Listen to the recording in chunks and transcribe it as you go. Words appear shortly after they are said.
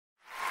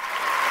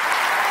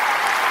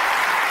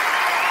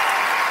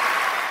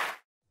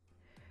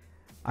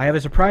I have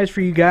a surprise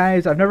for you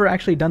guys. I've never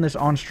actually done this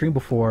on stream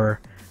before,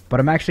 but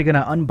I'm actually going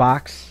to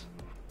unbox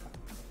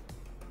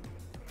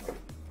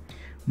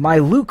my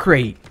Loot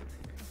Crate.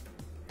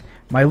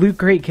 My Loot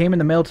Crate came in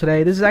the mail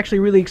today. This is actually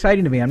really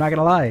exciting to me, I'm not going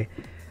to lie.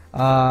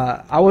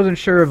 I wasn't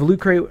sure if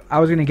Loot Crate, I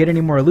was going to get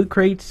any more Loot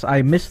Crates.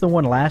 I missed the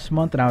one last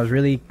month and I was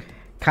really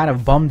kind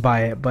of bummed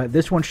by it, but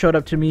this one showed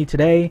up to me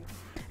today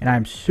and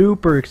I'm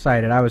super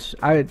excited. I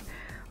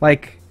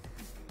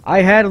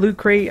had Loot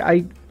Crate.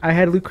 I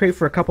had Loot Crate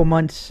for a couple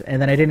months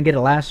and then I didn't get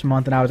it last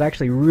month and I was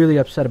actually really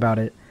upset about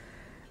it.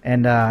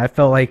 And I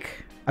felt like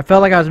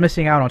I was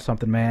missing out on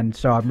something, man.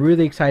 So I'm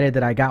really excited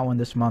that I got one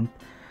this month.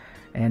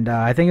 And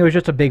I think it was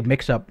just a big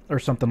mix-up or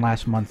something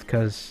last month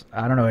because,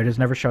 I don't know, it just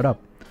never showed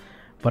up.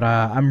 But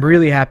I'm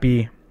really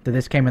happy that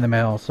this came in the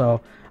mail.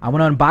 So I'm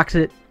going to unbox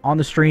it on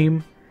the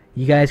stream.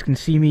 You guys can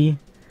see me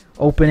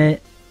open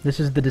it. This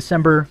is the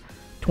December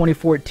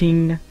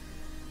 2014,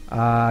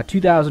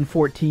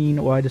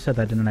 2014. Well, I just said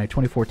that, didn't I?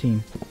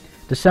 2014.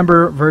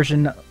 December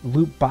version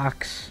Loot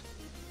Box,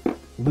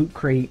 Loot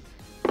Crate.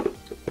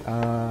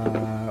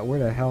 Where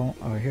the hell?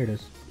 Oh, here it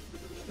is.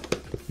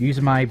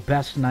 Using my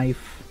best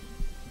knife.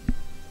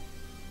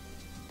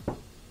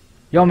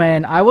 Yo,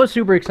 man, I was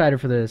super excited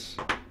for this.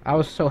 I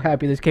was so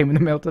happy this came in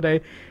the mail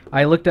today.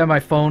 I looked at my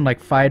phone like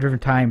 5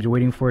 different times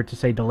waiting for it to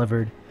say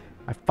delivered.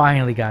 I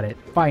finally got it.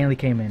 Finally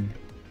came in.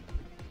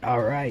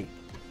 Alright.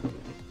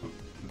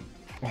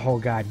 Oh,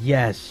 God,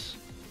 yes.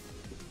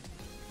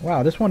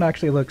 Wow, this one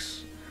actually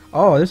looks...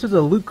 Oh, this is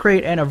a Loot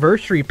Crate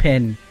anniversary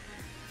pin.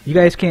 You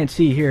guys can't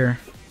see here.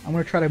 I'm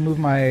going to try to move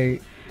my...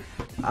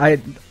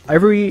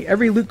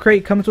 Every Loot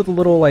Crate comes with a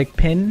little, like,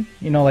 pin.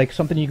 You know, like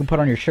something you can put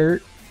on your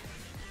shirt.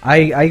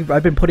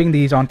 I've been putting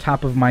these on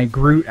top of my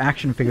Groot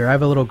action figure. I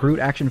have a little Groot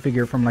action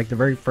figure from like the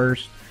very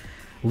first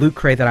Loot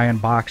Crate that I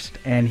unboxed,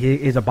 and he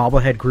is a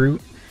bobblehead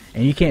Groot,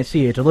 and you can't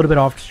see it. It's a little bit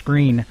off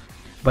screen,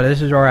 but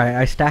this is where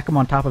I stack him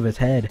on top of his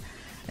head,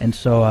 and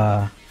so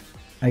I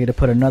get to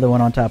put another one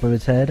on top of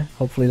his head.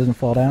 Hopefully it doesn't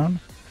fall down.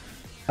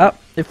 Oh,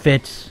 it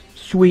fits.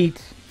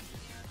 Sweet.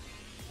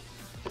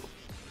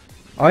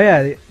 Oh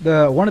yeah,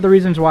 one of the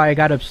reasons why I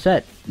got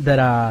upset that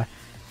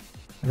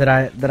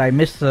I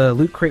missed the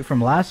Loot Crate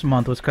from last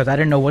month was because I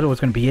didn't know what was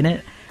going to be in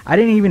it. I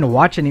didn't even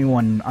watch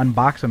anyone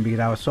unbox them because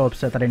I was so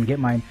upset that I didn't get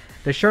mine.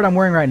 The shirt I'm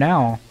wearing right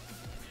now,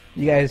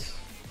 you guys,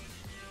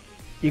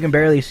 you can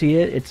barely see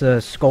it. It's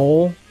a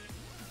skull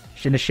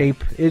in the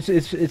shape.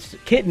 It's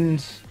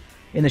kittens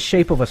in the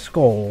shape of a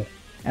skull.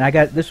 And I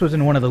got this was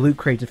in one of the Loot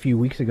Crates a few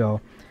weeks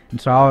ago, and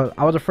so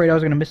I was afraid I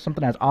was going to miss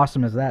something as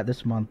awesome as that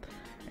this month,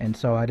 and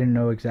so I didn't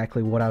know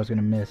exactly what I was going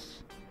to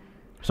miss.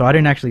 So I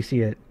didn't actually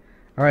see it.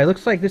 Alright,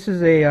 looks like this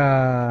is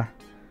a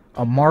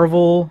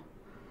Marvel...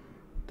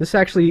 This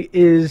actually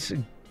is...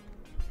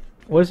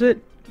 What is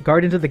it?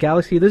 Guardians of the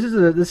Galaxy. This is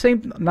the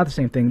same... Not the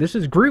same thing. This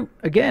is Groot.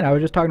 Again, I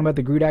was just talking about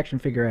the Groot action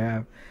figure I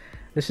have.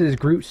 This is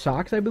Groot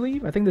socks, I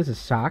believe. I think this is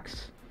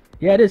socks.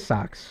 Yeah, it is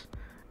socks.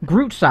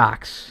 Groot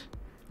socks.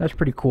 That's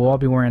pretty cool. I'll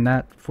be wearing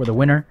that for the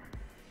winter.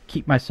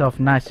 Keep myself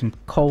nice and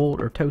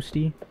cold or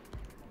toasty.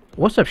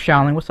 What's up,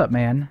 Shaolin? What's up,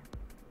 man?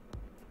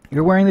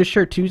 You're wearing this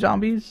shirt too,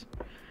 zombies?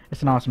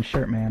 It's an awesome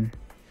shirt, man.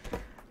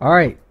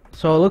 Alright,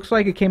 so it looks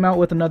like it came out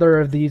with another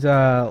of these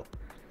little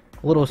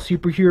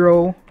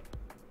superhero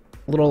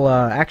little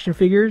action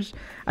figures.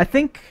 I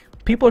think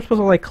people are supposed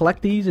to like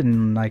collect these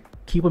and like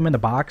keep them in the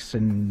box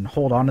and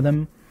hold on to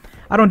them.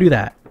 I don't do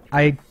that.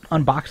 I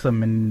unbox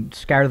them and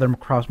scatter them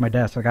across my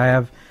desk. Like I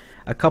have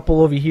a couple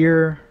over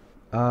here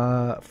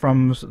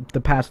from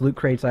the past Loot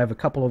Crates. I have a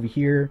couple over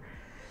here.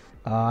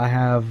 I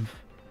have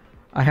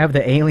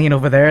the alien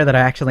over there that I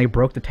accidentally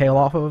broke the tail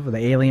off of. The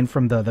alien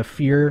from the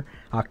Fear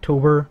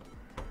October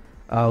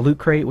Loot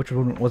Crate, which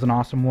was an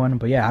awesome one.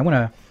 But yeah, I'm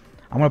gonna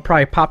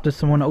probably pop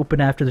this one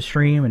open after the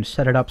stream and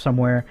set it up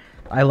somewhere.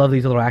 I love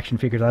these little action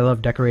figures. I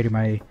love decorating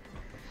my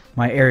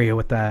area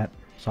with that.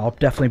 So I'll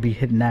definitely be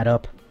hitting that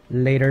up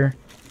later.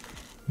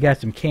 You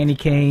got some candy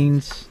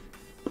canes,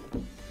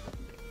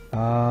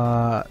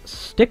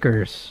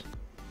 stickers,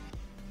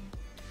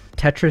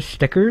 Tetris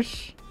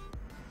stickers.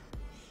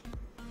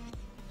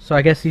 So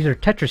I guess these are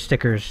Tetris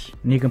stickers,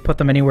 and you can put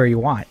them anywhere you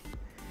want.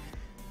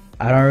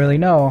 I don't really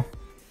know.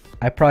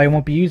 I probably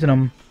won't be using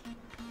them.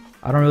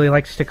 I don't really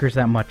like stickers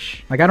that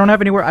much. Like I don't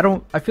have anywhere.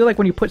 I feel like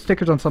when you put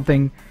stickers on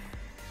something,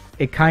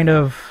 it kind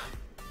of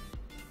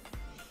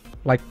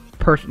like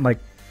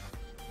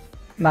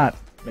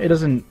it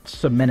doesn't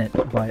cement it,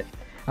 but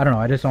I don't know.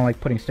 I just don't like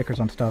putting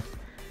stickers on stuff.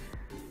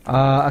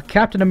 A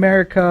Captain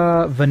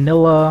America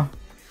vanilla,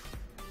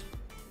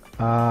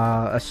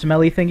 a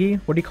smelly thingy.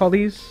 What do you call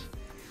these?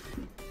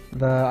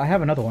 I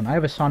have another one. I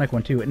have a Sonic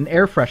one too. An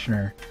air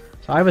freshener.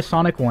 So I have a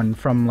Sonic one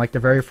from like the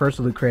very first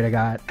Loot Crate I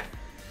got.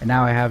 And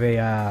now I have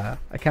a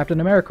Captain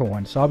America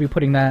one. So I'll be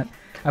putting that.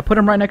 I put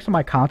them right next to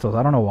my consoles.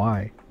 I don't know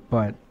why.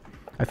 But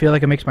I feel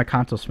like it makes my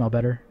console smell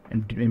better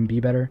and be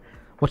better.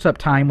 What's up,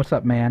 Time? What's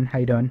up, man? How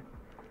you doing?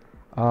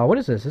 What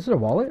is this? This is a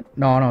wallet?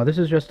 No, this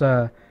is just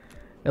a...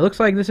 It looks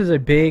like this is a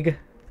big...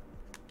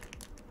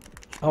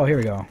 Oh, here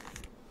we go.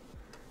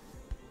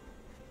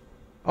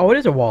 Oh, it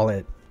is a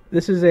wallet.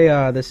 This is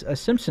a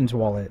Simpsons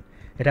wallet.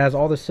 It has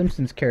all the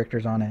Simpsons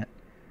characters on it.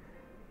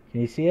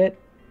 Can you see it?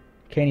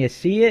 Can you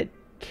see it?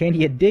 Can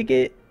you dig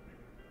it?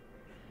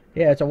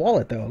 Yeah, it's a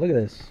wallet though. Look at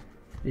this.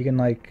 You can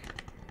like...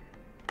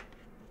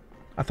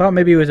 I thought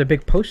maybe it was a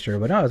big poster,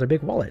 but no, it's a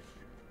big wallet.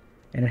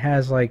 And it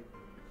has like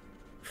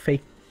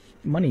fake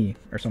money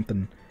or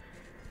something.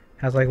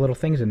 It has like little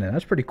things in it.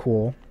 That's pretty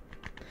cool.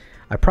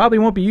 I probably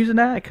won't be using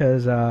that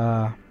because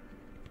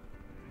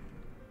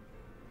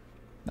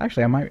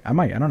actually I might,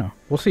 I don't know.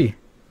 We'll see.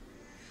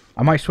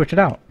 I might switch it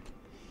out.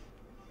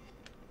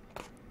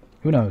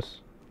 Who knows?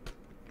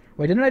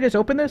 Wait, didn't I just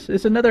open this?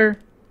 It's another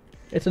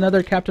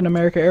Captain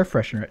America air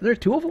freshener. There's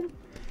two of them?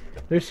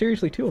 There's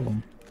seriously two of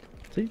them.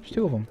 See, there's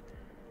two of them.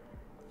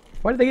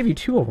 Why did they give you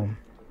two of them?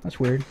 That's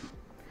weird.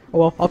 Oh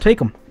well, I'll take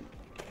them.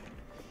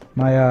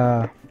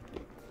 My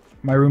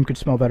room could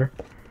smell better.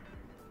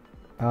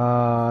 The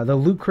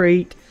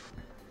LootCrate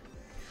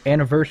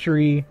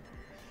anniversary,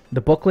 the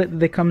booklet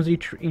that comes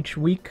each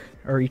week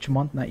or each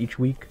month, not each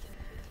week.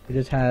 It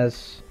just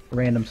has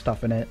random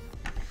stuff in it.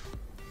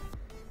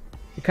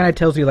 It kind of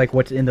tells you like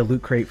what's in the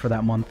LootCrate for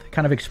that month. It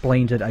kind of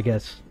explains it, I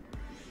guess.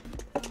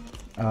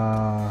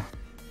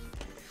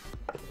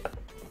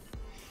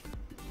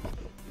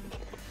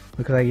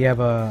 Looks like you have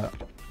a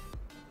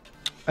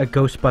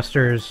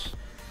Ghostbusters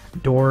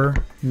door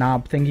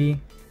knob thingy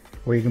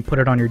where you can put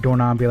it on your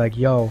doorknob and be like,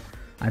 yo,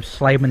 I'm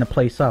sliming the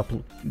place up.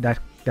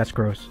 That's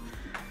gross.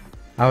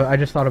 I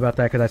just thought about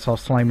that because I saw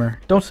Slimer.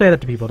 Don't say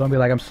that to people. Don't be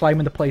like, I'm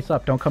sliming the place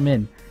up. Don't come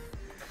in.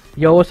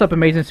 Yo, what's up,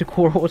 Amazing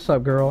Sakura? What's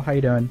up, girl? How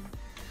you doing?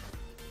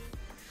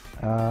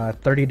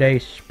 30-day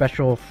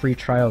special free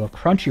trial of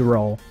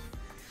Crunchyroll.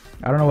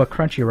 I don't know what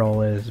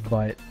Crunchyroll is,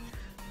 but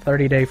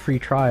 30-day free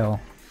trial.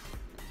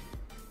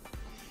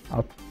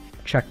 I'll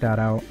check that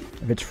out.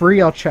 If it's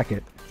free, I'll check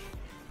it.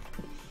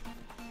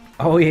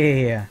 Oh,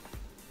 yeah.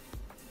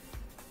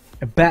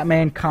 A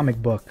Batman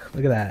comic book.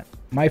 Look at that.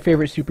 My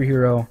favorite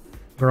superhero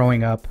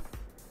growing up.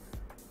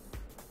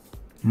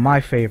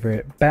 My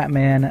favorite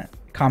Batman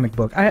comic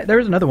book. There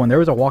was another one. There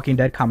was a Walking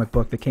Dead comic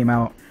book that came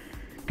out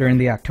during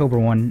the October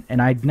one,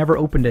 and I'd never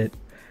opened it.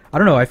 I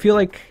don't know. I feel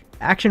like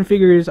action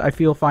figures, I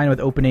feel fine with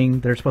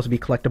opening. They're supposed to be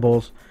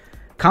collectibles.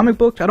 Comic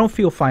books, I don't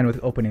feel fine with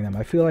opening them.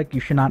 I feel like you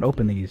should not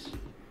open these.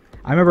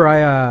 I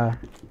remember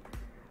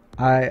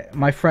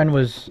my friend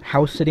was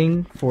house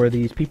sitting for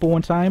these people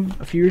one time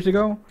a few years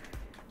ago,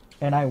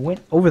 and I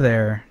went over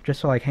there just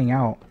to like hang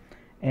out,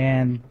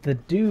 and the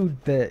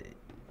dude that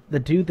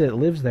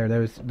lives there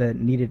that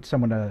needed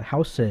someone to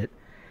house sit,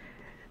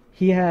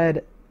 he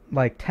had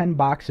like 10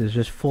 boxes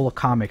just full of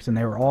comics, and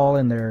they were all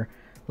in their,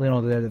 you know,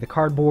 the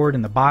cardboard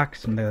and the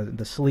box and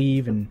the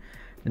sleeve, and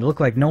it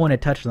looked like no one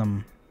had touched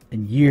them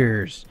in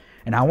years.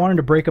 And I wanted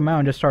to break them out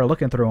and just start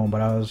looking through them,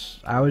 but I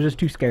was just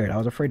too scared. I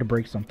was afraid to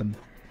break something.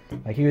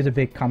 Like, he was a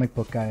big comic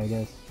book guy, I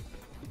guess.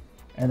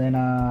 And then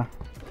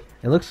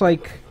it looks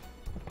like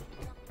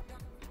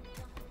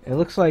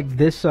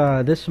this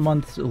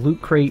month's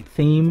LootCrate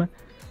theme.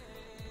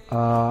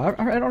 I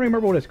don't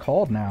remember what it's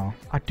called now.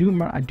 I do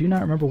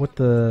not remember what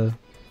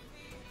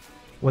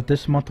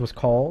this month was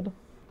called,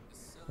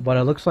 but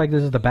it looks like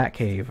this is the Bat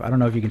Cave. I don't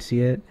know if you can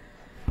see it,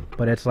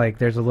 but it's like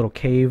there's a little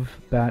cave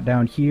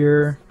down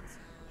here,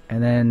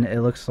 and then it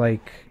looks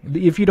like,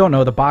 if you don't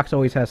know, the box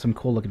always has some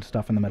cool looking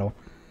stuff in the middle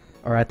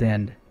or at the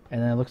end,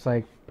 and then it looks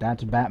like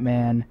that's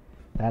Batman,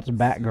 that's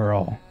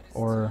Batgirl,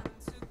 or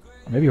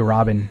maybe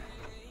Robin,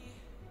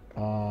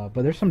 but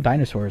there's some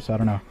dinosaurs, so I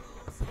don't know.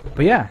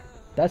 But yeah,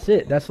 that's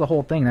it. That's the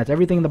whole thing. That's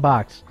everything in the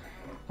box.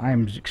 I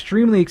am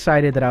extremely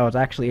excited that I was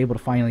actually able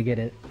to finally get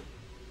it.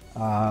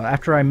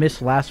 After I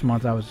missed last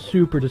month, I was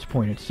super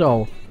disappointed.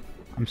 So,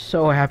 I'm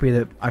so happy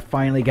that I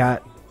finally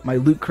got my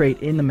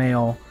LootCrate in the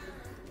mail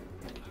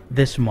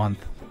this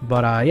month.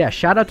 But yeah,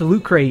 shout out to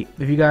LootCrate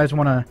if you guys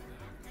wanna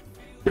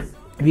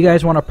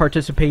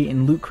participate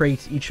in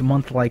LootCrates each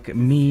month like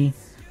me.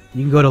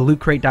 You can go to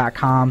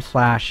lootcrate.com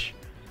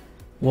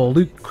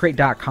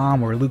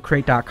or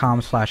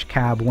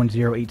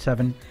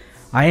lootcrate.com/cab1087.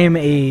 I am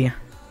a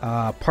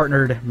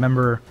partnered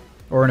member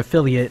or an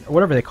affiliate or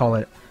whatever they call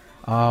it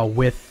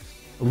with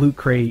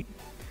LootCrate,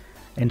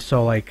 and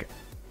so like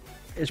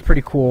it's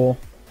pretty cool.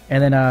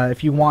 And then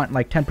if you want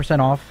like 10%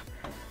 off,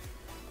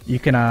 you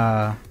can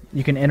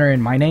enter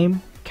in my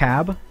name,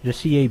 Cab,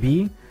 just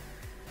CAB,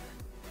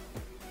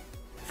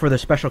 for the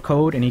special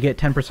code, and you get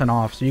 10%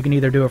 off. So you can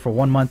either do it for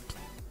 1 month,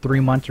 3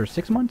 months, or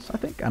 6 months. I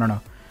think, I don't know.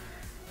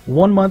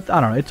 1 month,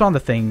 I don't know. It's on the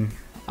thing.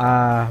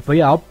 But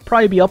yeah, I'll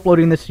probably be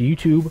uploading this to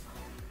YouTube.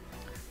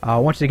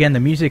 Once again, the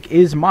music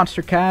is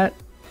Monster Cat.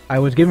 I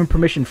was given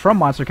permission from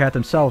Monster Cat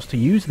themselves to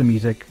use the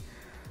music,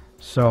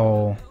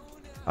 so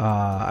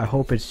I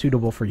hope it's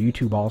suitable for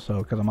YouTube also,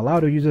 because I'm allowed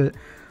to use it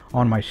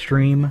on my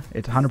stream.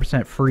 It's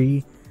 100%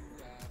 free,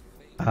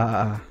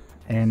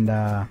 and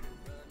I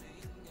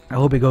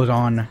hope it goes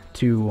on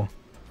to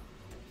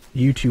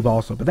YouTube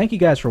also. But thank you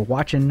guys for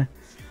watching.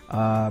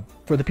 For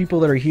the people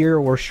that are here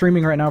or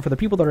streaming right now, for the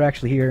people that are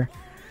actually here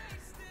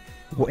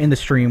in the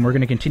stream, we're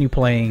going to continue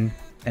playing,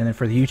 and then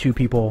for the YouTube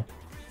people,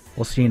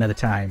 we'll see you another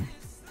time.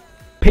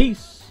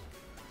 Peace.